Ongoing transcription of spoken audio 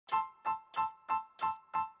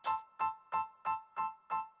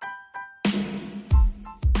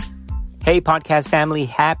Hey, podcast family,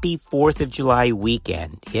 happy 4th of July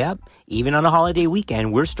weekend. Yep, even on a holiday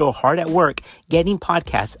weekend, we're still hard at work getting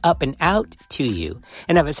podcasts up and out to you.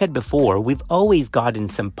 And as I said before, we've always gotten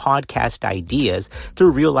some podcast ideas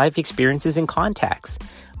through real-life experiences and contacts.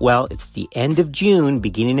 Well, it's the end of June,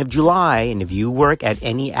 beginning of July, and if you work at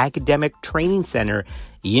any academic training center,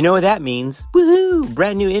 you know what that means. Woohoo!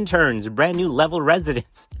 Brand new interns, brand new level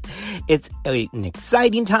residents. It's an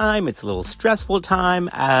exciting time. It's a little stressful time.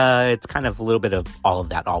 It's kind of a little bit of all of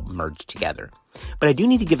that all merged together. But I do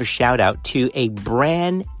need to give a shout out to a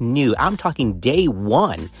brand new, I'm talking day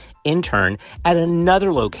one, intern at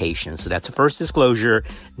another location. So that's a first disclosure,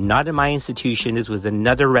 not in my institution. This was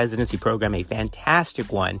another residency program, a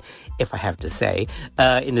fantastic one, if I have to say,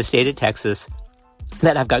 in the state of Texas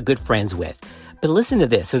that I've got good friends with. But listen to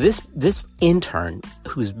this. So this intern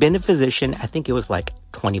who's been a physician, I think it was like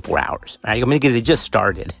 24 hours, right? I mean, because it just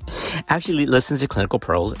started, actually listens to Clinical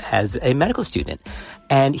Pearls as a medical student.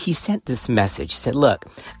 And he sent this message. He said, look,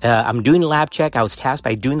 I'm doing a lab check. I was tasked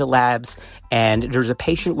by doing the labs, and there's a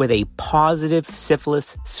patient with a positive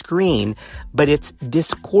syphilis screen, but it's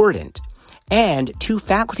discordant. And 2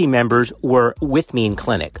 faculty members were with me in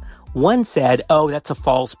clinic. One said, oh, that's a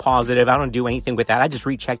false positive. I don't do anything with that. I just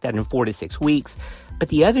rechecked that in 4 to 6 weeks. But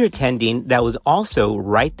the other attending that was also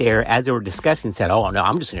right there as they were discussing said, oh, no,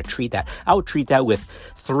 I'm just going to treat that. I would treat that with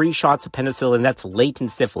 3 shots of penicillin. That's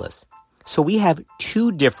latent syphilis. So we have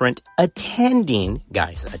 2 different attending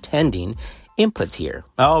inputs here.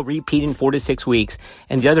 Oh, repeat in 4 to 6 weeks.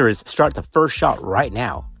 And the other is start the first shot right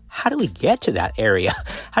now. How do we get to that area?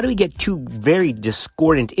 How do we get 2 very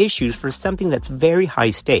discordant issues for something that's very high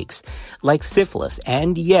stakes, like syphilis?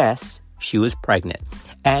 And yes, she was pregnant.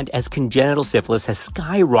 And as congenital syphilis has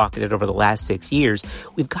skyrocketed over the last 6 years,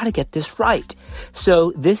 we've got to get this right.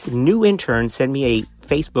 So this new intern sent me a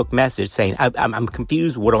Facebook message saying, I'm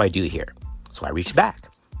confused. What do I do here? So I reached back,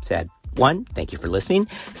 said, 1, thank you for listening.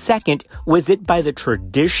 2nd, was it by the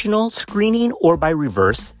traditional screening or by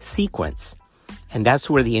reverse sequence? And that's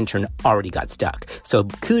where the intern already got stuck. So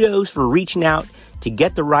kudos for reaching out to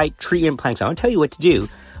get the right treatment plan. So I don't tell you what to do,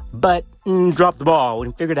 but dropped the ball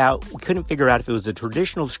and we couldn't figure out if it was a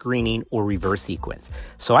traditional screening or reverse sequence.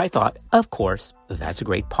 So I thought, of course, that's a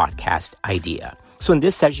great podcast idea. So in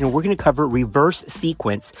this session, we're going to cover reverse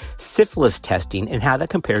sequence syphilis testing and how that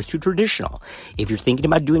compares to traditional. If you're thinking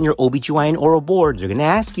about doing your OBGYN oral boards, they're going to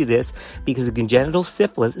ask you this because congenital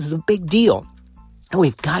syphilis is a big deal. And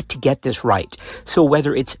we've got to get this right. So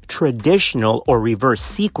whether it's traditional or reverse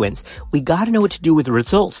sequence, we got to know what to do with the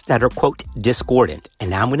results that are, quote, discordant. And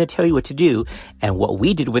now I'm going to tell you what to do and what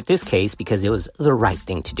we did with this case because it was the right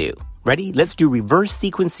thing to do. Ready? Let's do reverse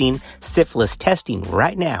sequencing syphilis testing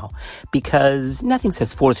right now because nothing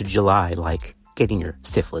says 4th of July like getting your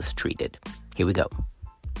syphilis treated. Here we go.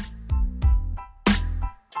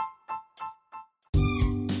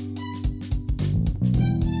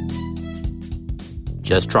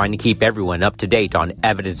 Just trying to keep everyone up to date on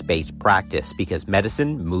evidence-based practice because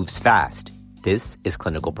medicine moves fast. This is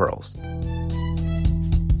Clinical Pearls.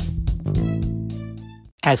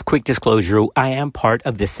 As quick disclosure, I am part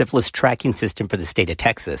of the syphilis tracking system for the state of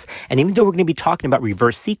Texas. And even though we're going to be talking about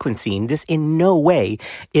reverse sequencing, this in no way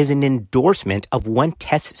is an endorsement of one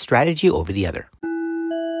test strategy over the other.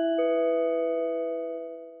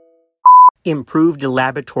 Improved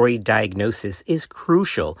laboratory diagnosis is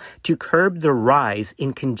crucial to curb the rise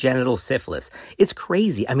in congenital syphilis. It's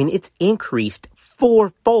crazy. I mean, it's increased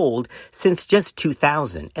 4-fold since just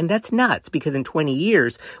 2000. And that's nuts because in 20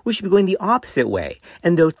 years, we should be going the opposite way.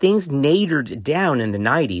 And though things nadered down in the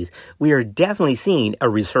 90s, we are definitely seeing a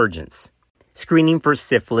resurgence. Screening for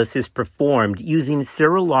syphilis is performed using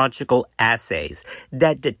serological assays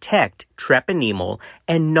that detect treponemal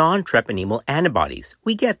and non-treponemal antibodies.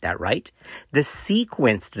 We get that, right? The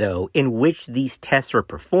sequence, though, in which these tests are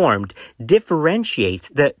performed differentiates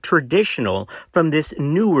the traditional from this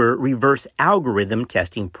newer reverse algorithm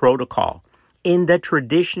testing protocol. In the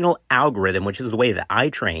traditional algorithm, which is the way that I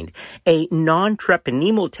trained, a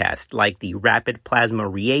non-treponemal test like the Rapid Plasma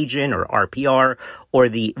Reagent or RPR or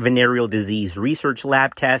the Venereal Disease Research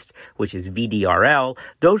Lab test, which is VDRL,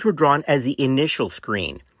 those were drawn as the initial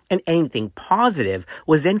screen. And anything positive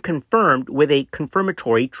was then confirmed with a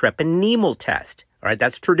confirmatory treponemal test. All right,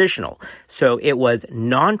 that's traditional. So it was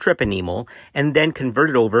non-treponemal and then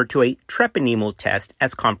converted over to a treponemal test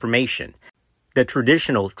as confirmation. The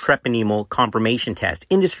traditional treponemal confirmation test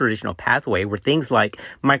in this traditional pathway were things like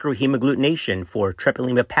microhemagglutination for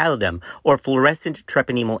Treponema pallidum or fluorescent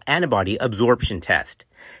treponemal antibody absorption test.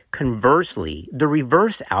 Conversely, the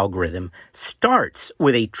reverse algorithm starts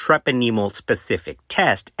with a treponemal-specific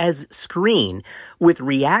test as screen with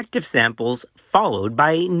reactive samples followed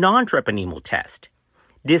by a non-treponemal test.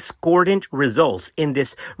 Discordant results in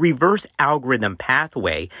this reverse algorithm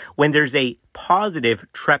pathway when there's a positive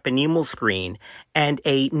treponemal screen and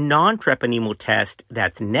a non-treponemal test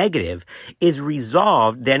that's negative is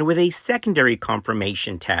resolved then with a secondary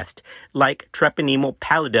confirmation test like treponemal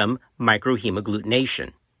pallidum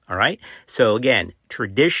microhemagglutination. All right. So again,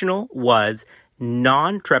 traditional was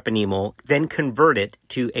non-treponemal, then converted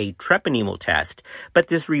to a treponemal test. But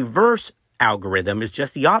this reverse algorithm is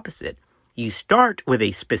just the opposite. You start with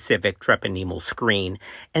a specific treponemal screen,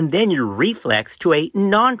 and then you reflex to a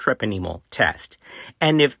non-treponemal test.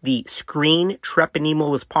 And if the screen treponemal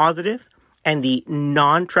was positive and the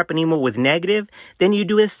non-treponemal was negative, then you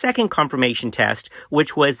do a second confirmation test,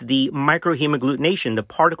 which was the microhemagglutination, the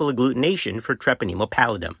particle agglutination for treponemal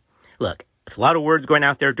pallidum. Look, it's a lot of words going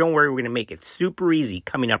out there. Don't worry, we're going to make it super easy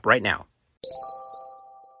coming up right now.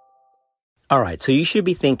 All right, so you should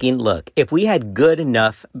be thinking, look, if we had good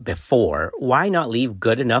enough before, why not leave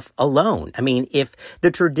good enough alone? I mean, if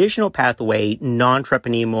the traditional pathway,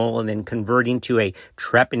 non-treponemal, and then converting to a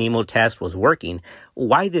treponemal test was working,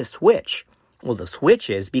 why this switch? Well, the switch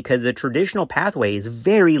is because the traditional pathway is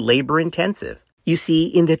very labor-intensive. You see,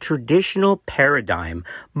 in the traditional paradigm,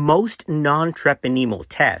 most non-treponemal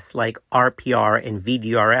tests like RPR and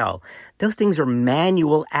VDRL, those things are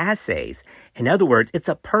manual assays. In other words, it's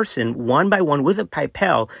a person one by one with a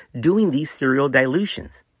pipelle doing these serial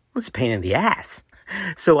dilutions. It's a pain in the ass.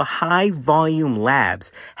 So high-volume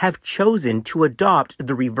labs have chosen to adopt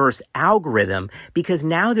the reverse algorithm because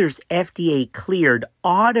now there's FDA-cleared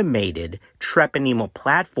automated treponemal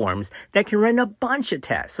platforms that can run a bunch of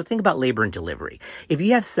tests. So think about labor and delivery. If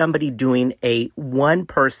you have somebody doing a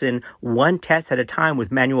one-person, one test at a time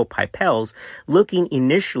with manual pipelles, looking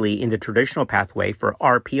initially in the traditional pathway for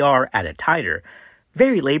RPR at a titer,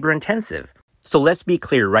 very labor-intensive. So let's be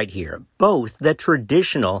clear right here. Both the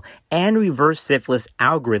traditional and reverse syphilis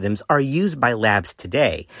algorithms are used by labs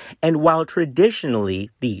today. And while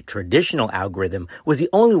traditionally the traditional algorithm was the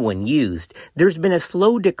only one used, there's been a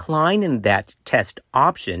slow decline in that test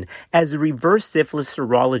option as the reverse syphilis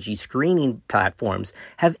serology screening platforms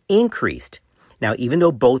have increased. Now, even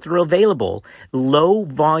though both are available,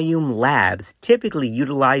 low-volume labs typically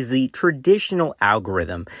utilize the traditional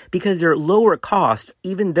algorithm because they're lower cost,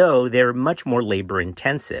 even though they're much more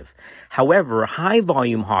labor-intensive. However,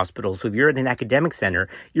 high-volume hospitals, so if you're at an academic center,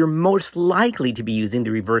 you're most likely to be using the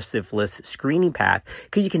reverse syphilis screening path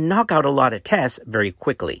because you can knock out a lot of tests very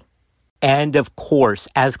quickly. And of course,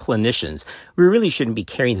 as clinicians, we really shouldn't be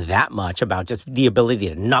caring that much about just the ability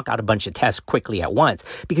to knock out a bunch of tests quickly at once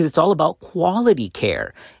because it's all about quality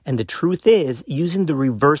care. And the truth is, using the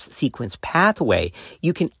reverse sequence pathway,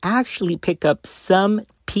 you can actually pick up some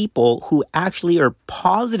people who actually are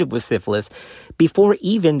positive with syphilis before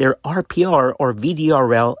even their RPR or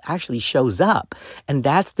VDRL actually shows up. And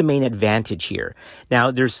that's the main advantage here. Now,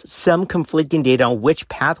 there's some conflicting data on which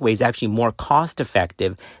pathway is actually more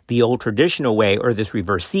cost-effective, the old traditional way or this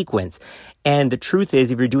reverse sequence. And the truth is,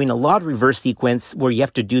 if you're doing a lot of reverse sequence where you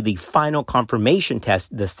have to do the final confirmation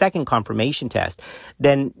test, the second confirmation test,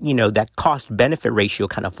 then, that cost-benefit ratio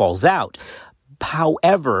kind of falls out.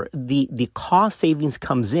 However, the cost savings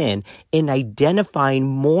comes in identifying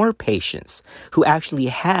more patients who actually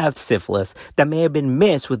have syphilis that may have been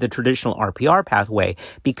missed with the traditional RPR pathway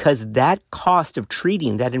because that cost of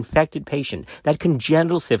treating that infected patient, that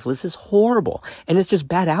congenital syphilis is horrible and it's just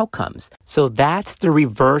bad outcomes. So that's the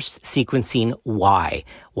reverse sequencing why.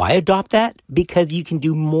 Why adopt that? Because you can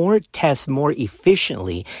do more tests more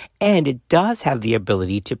efficiently, and it does have the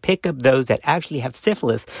ability to pick up those that actually have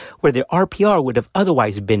syphilis where their RPR would have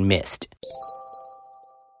otherwise been missed.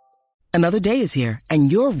 Another day is here, and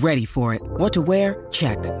you're ready for it. What to wear?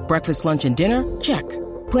 Check. Breakfast, lunch, and dinner? Check.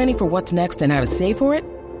 Planning for what's next and how to save for it?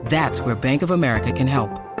 That's where Bank of America can help.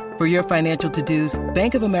 For your financial to-dos,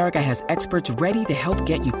 Bank of America has experts ready to help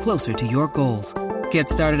get you closer to your goals. Get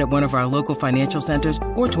started at one of our local financial centers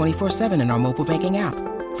or 24/7 in our mobile banking app.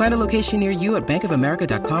 Find a location near you at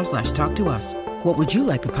bankofamerica.com/talktous. What would you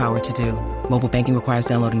like the power to do? Mobile banking requires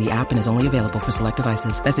downloading the app and is only available for select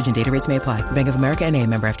devices. Message and data rates may apply. Bank of America N.A.,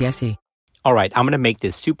 member FDIC. All right, I'm going to make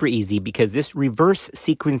this super easy because this reverse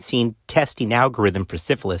sequencing testing algorithm for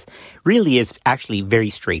syphilis really is actually very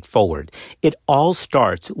straightforward. It all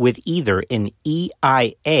starts with either an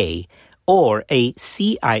EIA or a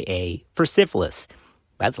CIA for syphilis.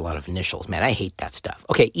 That's a lot of initials, man. I hate that stuff.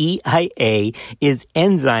 Okay, EIA is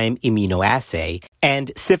enzyme immunoassay,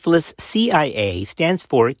 and syphilis CIA stands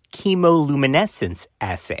for chemoluminescence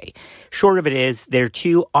assay. Short of it is, they're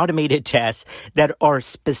two automated tests that are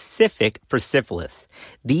specific for syphilis.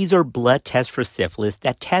 These are blood tests for syphilis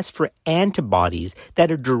that test for antibodies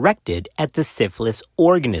that are directed at the syphilis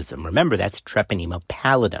organism. Remember, that's Treponema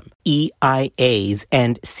pallidum. EIAs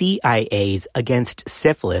and CIAs against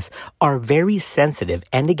syphilis are very sensitive,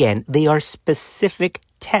 and again, they are specific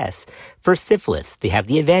tests for syphilis. They have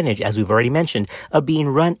the advantage, as we've already mentioned, of being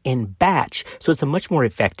run in batch, so it's a much more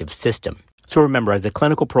effective system. So remember, as a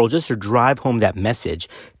clinical pearl, just to drive home that message,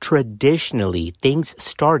 traditionally, things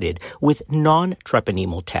started with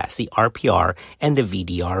non-treponemal tests, the RPR and the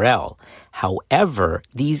VDRL. However,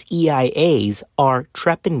 these EIAs are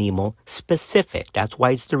treponemal specific. That's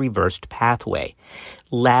why it's the reversed pathway.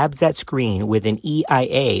 Labs that screen with an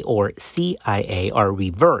EIA or CIA are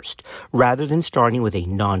reversed. Rather than starting with a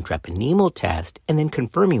non-treponemal test and then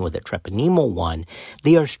confirming with a treponemal one,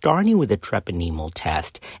 they are starting with a treponemal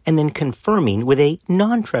test and then confirming with a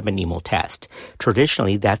non-treponemal test.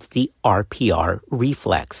 Traditionally, that's the RPR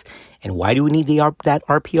reflex. And why do we need that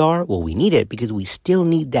RPR? Well, we need it because we still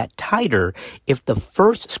need that titer if the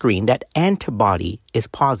first screen, that antibody, is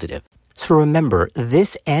positive. So remember,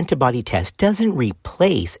 this antibody test doesn't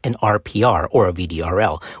replace an RPR or a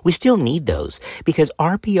VDRL. We still need those because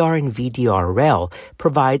RPR and VDRL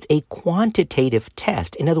provides a quantitative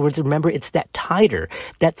test. In other words, remember, it's that titer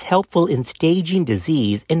that's helpful in staging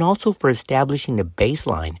disease and also for establishing the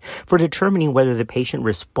baseline for determining whether the patient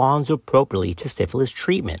responds appropriately to syphilis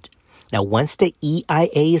treatment. Now, once the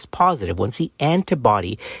EIA is positive, once the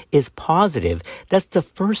antibody is positive, that's the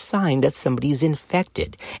first sign that somebody is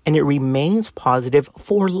infected, and it remains positive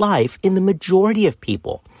for life in the majority of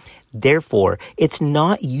people. Therefore, it's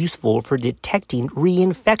not useful for detecting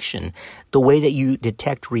reinfection. The way that you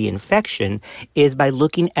detect reinfection is by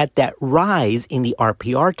looking at that rise in the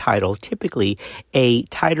RPR titer. Typically, a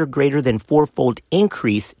titer greater than 4-fold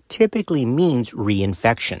increase typically means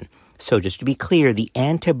reinfection. So just to be clear, the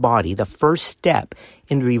antibody, the first step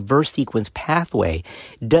in the reverse sequence pathway,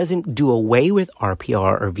 doesn't do away with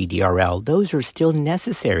RPR or VDRL. Those are still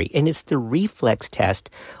necessary, and it's the reflex test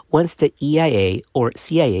once the EIA or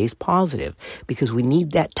CIA is positive, because we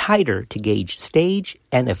need that titer to gauge stage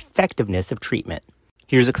and effectiveness of treatment.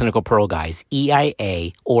 Here's a clinical pearl, guys.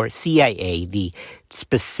 EIA or CIA, the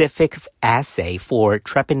specific assay for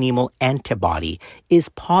treponemal antibody, is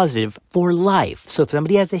positive for life. So if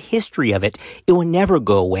somebody has a history of it, it will never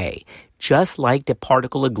go away. Just like the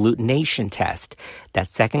particle agglutination test. That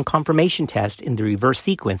second confirmation test in the reverse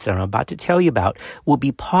sequence that I'm about to tell you about will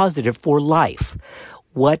be positive for life.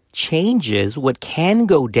 What changes, what can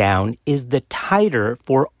go down, is the titer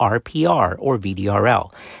for RPR or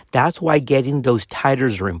VDRL. That's why getting those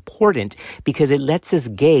titers are important, because it lets us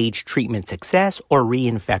gauge treatment success or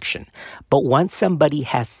reinfection. But once somebody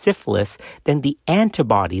has syphilis, then the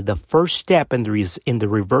antibody, the first step in the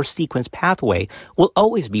reverse sequence pathway, will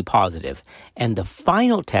always be positive. And the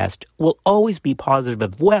final test will always be positive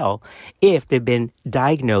as well if they've been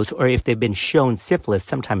diagnosed or if they've been shown syphilis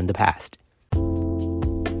sometime in the past.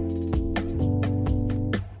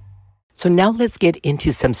 So now let's get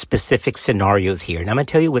into some specific scenarios here. And I'm going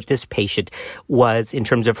to tell you what this patient was in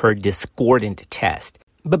terms of her discordant test.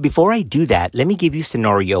 But before I do that, let me give you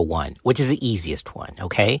scenario 1, which is the easiest one,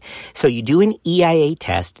 okay? So you do an EIA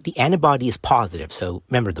test. The antibody is positive. So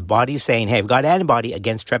remember, the body is saying, hey, I've got antibody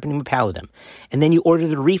against Treponema pallidum. And then you order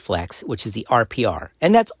the reflex, which is the RPR.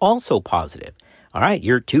 And that's also positive. All right,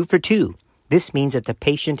 you're 2 for 2. This means that the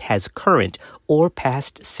patient has current or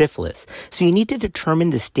past syphilis. So you need to determine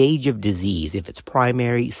the stage of disease, if it's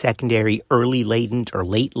primary, secondary, early latent, or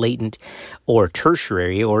late latent, or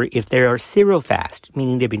tertiary, or if they are serofast,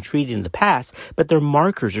 meaning they've been treated in the past, but their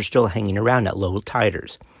markers are still hanging around at low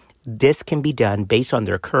titers. This can be done based on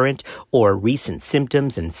their current or recent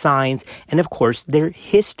symptoms and signs, and of course, their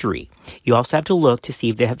history. You also have to look to see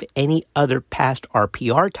if they have any other past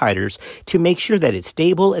RPR titers to make sure that it's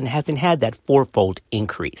stable and hasn't had that 4-fold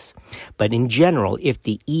increase. But in general, if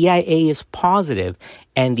the EIA is positive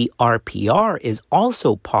and the RPR is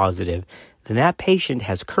also positive, then that patient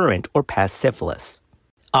has current or past syphilis.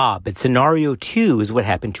 But scenario 2 is what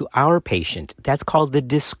happened to our patient. That's called the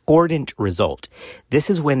discordant result. This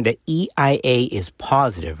is when the EIA is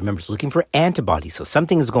positive. Remember, it's looking for antibodies, so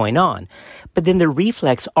something is going on. But then the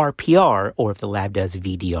reflex RPR, or if the lab does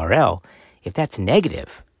VDRL, if that's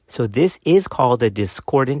negative, So this is called a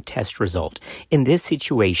discordant test result. In this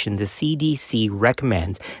situation, the CDC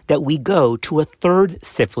recommends that we go to a third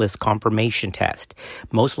syphilis confirmation test.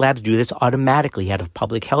 Most labs do this automatically out of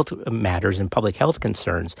public health matters and public health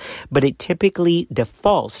concerns, but it typically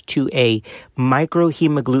defaults to a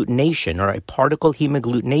microhemagglutination or a particle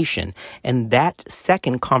hemagglutination, and that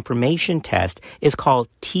second confirmation test is called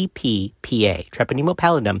TPPA, treponema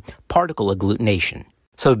pallidum particle agglutination.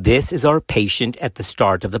 So this is our patient at the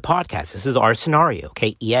start of the podcast. This is our scenario,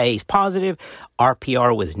 okay? EIA is positive,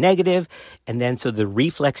 RPR was negative, and then so the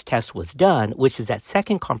reflex test was done, which is that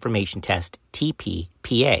second confirmation test,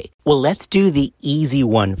 TPPA. Well, let's do the easy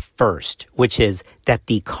one first, which is that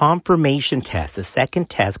the confirmation test, the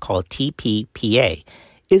second test called TPPA,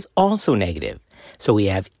 is also negative. So we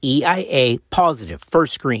have EIA positive,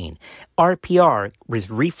 first screen. RPR was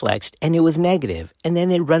reflexed and it was negative. And then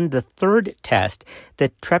they run the third test, the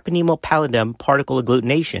treponema pallidum particle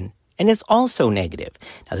agglutination, and it's also negative.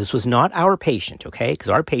 Now, this was not our patient, okay? Because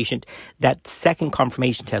our patient, that second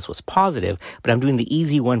confirmation test was positive, but I'm doing the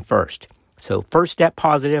easy one first. So first step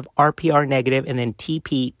positive, RPR negative, and then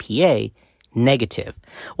TPPA negative.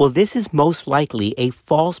 Well, this is most likely a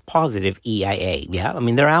false positive EIA. Yeah, I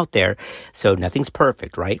mean, they're out there, so nothing's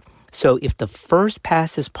perfect, right? So if the first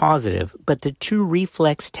pass is positive, but the two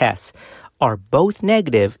reflex tests are both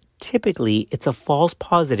negative, typically it's a false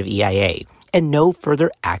positive EIA, and no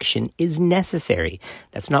further action is necessary.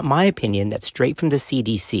 That's not my opinion. That's straight from the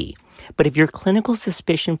CDC. But if your clinical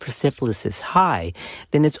suspicion for syphilis is high,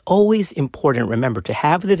 then it's always important, remember, to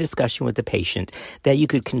have the discussion with the patient that you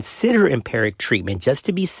could consider empiric treatment just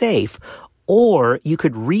to be safe, or you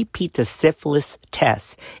could repeat the syphilis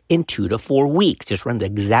tests in 2 to 4 weeks. Just run the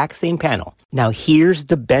exact same panel. Now, here's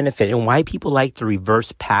the benefit and why people like the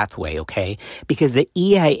reverse pathway, okay? Because the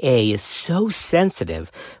EIA is so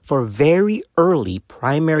sensitive for very early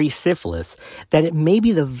primary syphilis that it may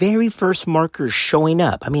be the very first marker showing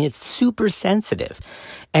up. I mean, it's super sensitive.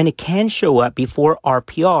 And it can show up before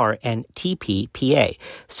RPR and TPPA.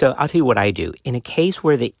 So I'll tell you what I do. In a case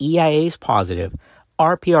where the EIA is positive,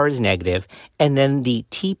 RPR is negative, and then the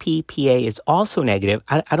TPPA is also negative,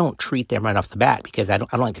 I don't treat them right off the bat because I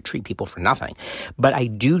don't like to treat people for nothing. But I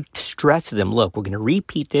do stress to them, look, we're going to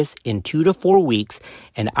repeat this in 2 to 4 weeks,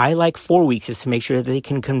 and I like 4 weeks just to make sure that they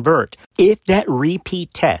can convert. If that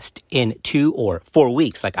repeat test in 2 or 4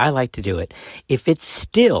 weeks, like I like to do it, if it's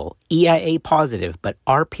still EIA positive but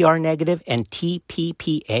RPR negative and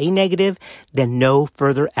TPPA negative, then no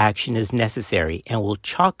further action is necessary, and we'll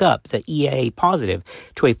chalk up the EIA positive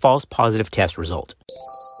to a false positive test result.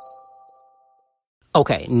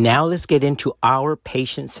 Okay, now let's get into our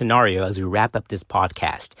patient scenario as we wrap up this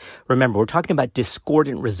podcast. Remember, we're talking about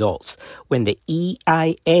discordant results when the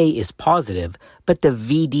EIA is positive, but the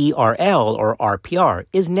VDRL or RPR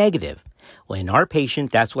is negative. Well, in our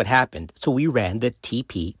patient, that's what happened. So we ran the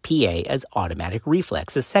TPPA as automatic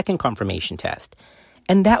reflex, the second confirmation test.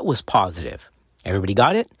 And that was positive. Everybody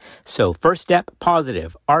got it? So first step,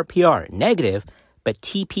 positive. RPR, negative. But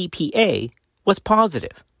TPPA was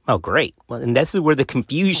positive. Oh, great. Well, and this is where the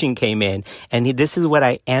confusion came in. And this is what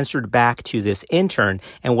I answered back to this intern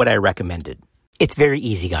and what I recommended. It's very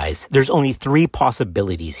easy, guys. There's only 3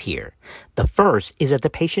 possibilities here. The first is that the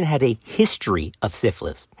patient had a history of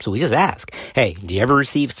syphilis. So we just ask, hey, do you ever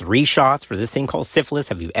receive 3 shots for this thing called syphilis?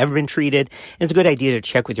 Have you ever been treated? And it's a good idea to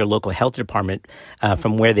check with your local health department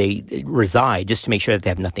from where they reside just to make sure that they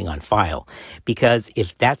have nothing on file. Because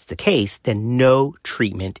if that's the case, then no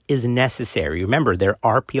treatment is necessary. Remember, their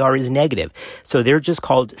RPR is negative. So they're just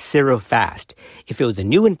called serofast. If it was a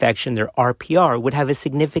new infection, their RPR would have a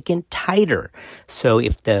significant titer. So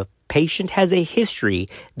if the patient has a history,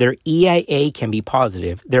 their EIA can be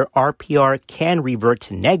positive, their RPR can revert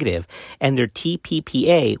to negative, and their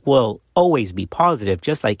TPPA will always be positive,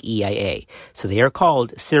 just like EIA. So they are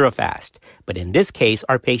called serofast. But in this case,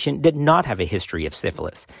 our patient did not have a history of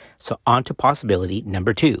syphilis. So on to possibility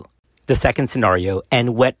number 2. The second scenario,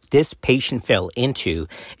 and what this patient fell into,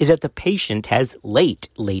 is that the patient has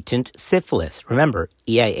latent syphilis. Remember,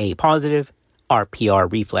 EIA positive, RPR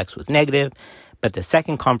reflex was negative, but the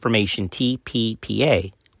second confirmation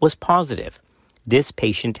TPPA was positive. This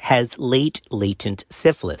patient has latent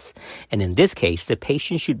syphilis. And in this case, the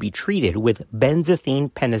patient should be treated with benzathine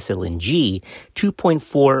penicillin G,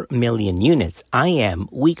 2.4 million units, IM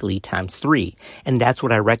weekly times 3. And that's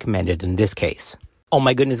what I recommended in this case. Oh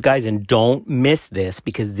my goodness, guys, and don't miss this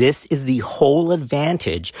because this is the whole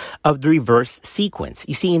advantage of the reverse sequence.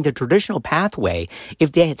 You see, in the traditional pathway,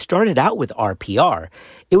 if they had started out with RPR,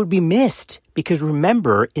 it would be missed Because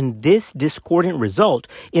remember, in this discordant result,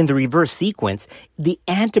 in the reverse sequence, the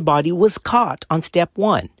antibody was caught on step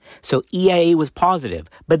 1. So EIA was positive,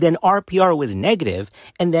 but then RPR was negative,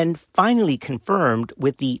 and then finally confirmed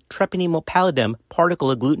with the treponema pallidum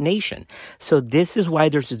particle agglutination. So this is why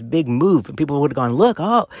there's this big move. People would have gone, look,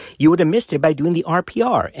 you would have missed it by doing the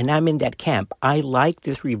RPR. And I'm in that camp. I like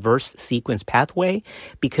this reverse sequence pathway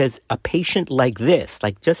because a patient like this,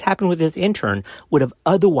 like just happened with this intern, would have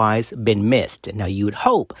otherwise been missed. Now, you would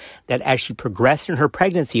hope that as she progressed in her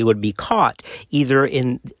pregnancy, it would be caught either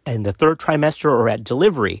in the third trimester or at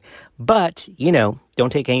delivery. But, don't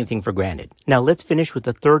take anything for granted. Now, let's finish with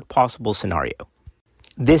the third possible scenario.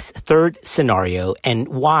 This third scenario, and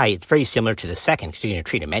why it's very similar to the second, because you're going to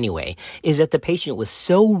treat him anyway, is that the patient was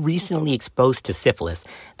so recently exposed to syphilis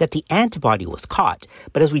that the antibody was caught.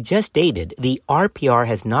 But as we just stated, the RPR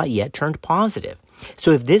has not yet turned positive.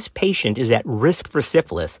 So if this patient is at risk for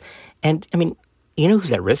syphilis, and you know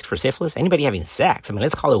who's at risk for syphilis? Anybody having sex.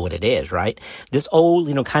 Let's call it what it is, right? This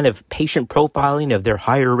old, kind of patient profiling of their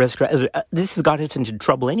higher risk. This has got us into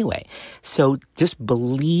trouble anyway. So just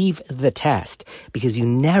believe the test because you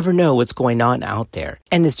never know what's going on out there.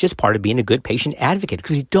 And it's just part of being a good patient advocate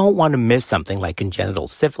because you don't want to miss something like congenital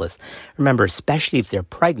syphilis. Remember, especially if they're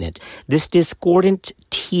pregnant, this discordant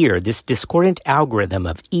tier, this discordant algorithm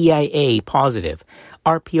of EIA positive,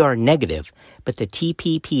 RPR negative, but the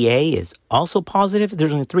TPPA is also positive,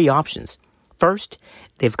 there's only 3 options. First,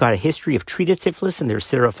 they've got a history of treated syphilis and they're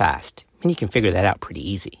serofast. And you can figure that out pretty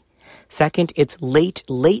easy. Second, it's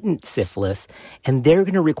latent syphilis, and they're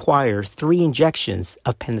going to require 3 injections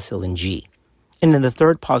of penicillin G. And then the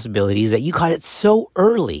third possibility is that you got it so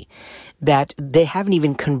early that they haven't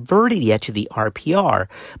even converted yet to the RPR,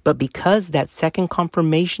 but because that second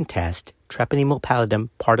confirmation test, treponema pallidum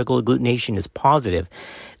particle agglutination, is positive,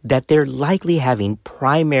 that they're likely having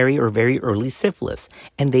primary or very early syphilis,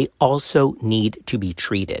 and they also need to be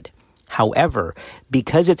treated. However,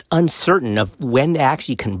 because it's uncertain of when they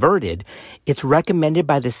actually converted, it's recommended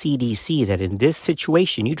by the CDC that in this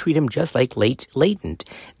situation, you treat them just like latent.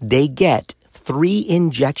 They get 3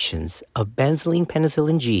 injections of benzoylene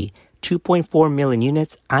penicillin G, 2.4 million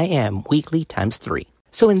units IM weekly times 3.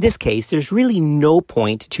 So in this case, there's really no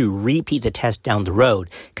point to repeat the test down the road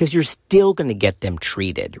because you're still going to get them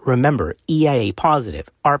treated. Remember, EIA positive,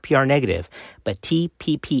 RPR negative, but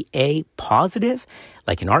TPPA positive?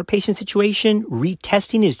 Like in our patient situation,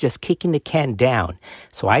 retesting is just kicking the can down.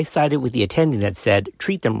 So I sided with the attending that said,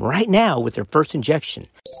 treat them right now with their first injection.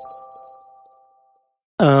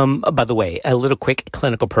 By the way, a little quick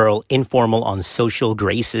clinical pearl, informal on social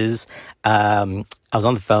graces. I was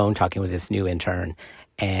on the phone talking with this new intern,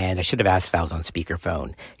 and I should have asked if I was on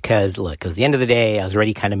speakerphone. Because, look, it was the end of the day. I was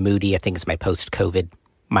already kind of moody. I think it's my post-COVID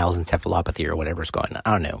mild encephalopathy or whatever's going on.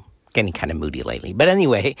 I don't know. Getting kind of moody lately. But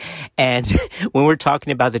anyway, and when we're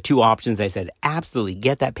talking about the 2 options, I said, absolutely,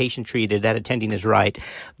 get that patient treated. That attending is right.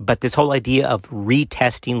 But this whole idea of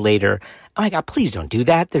retesting later, oh my God, please don't do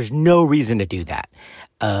that. There's no reason to do that.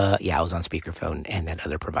 I was on speakerphone and that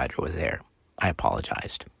other provider was there. I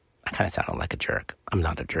apologized. I kind of sounded like a jerk. I'm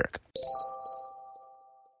not a jerk.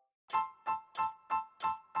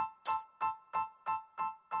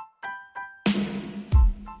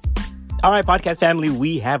 All right, podcast family,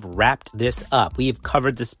 we have wrapped this up. We have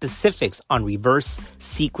covered the specifics on reverse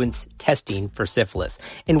sequence testing for syphilis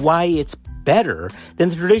and why it's better than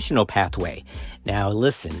the traditional pathway. Now,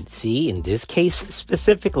 listen, see, in this case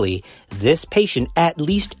specifically, this patient, at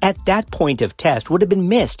least at that point of test, would have been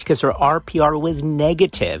missed because her RPR was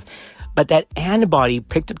negative. But that antibody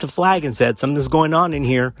picked up the flag and said, something's going on in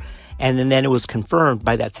here. And then it was confirmed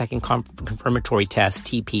by that second confirmatory test,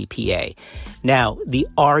 TPPA. Now, the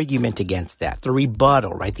argument against that, the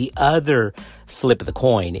rebuttal, right? The other flip of the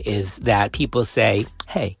coin is that people say,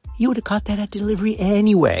 hey, you would have caught that at delivery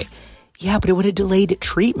anyway. Yeah, but it would have delayed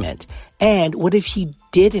treatment. And what if she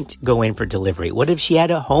didn't go in for delivery? What if she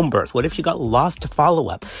had a home birth? What if she got lost to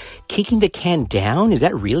follow-up? Kicking the can down? Is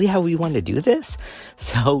that really how we want to do this?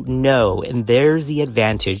 So no, and there's the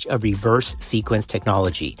advantage of reverse sequence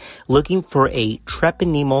technology. Looking for a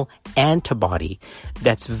treponemal antibody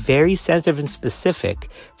that's very sensitive and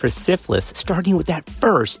specific for syphilis, starting with that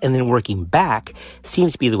first and then working back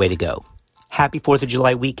seems to be the way to go. Happy 4th of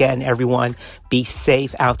July weekend, everyone. Be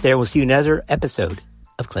safe out there. We'll see you in another episode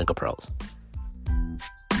of Clinical Pearls.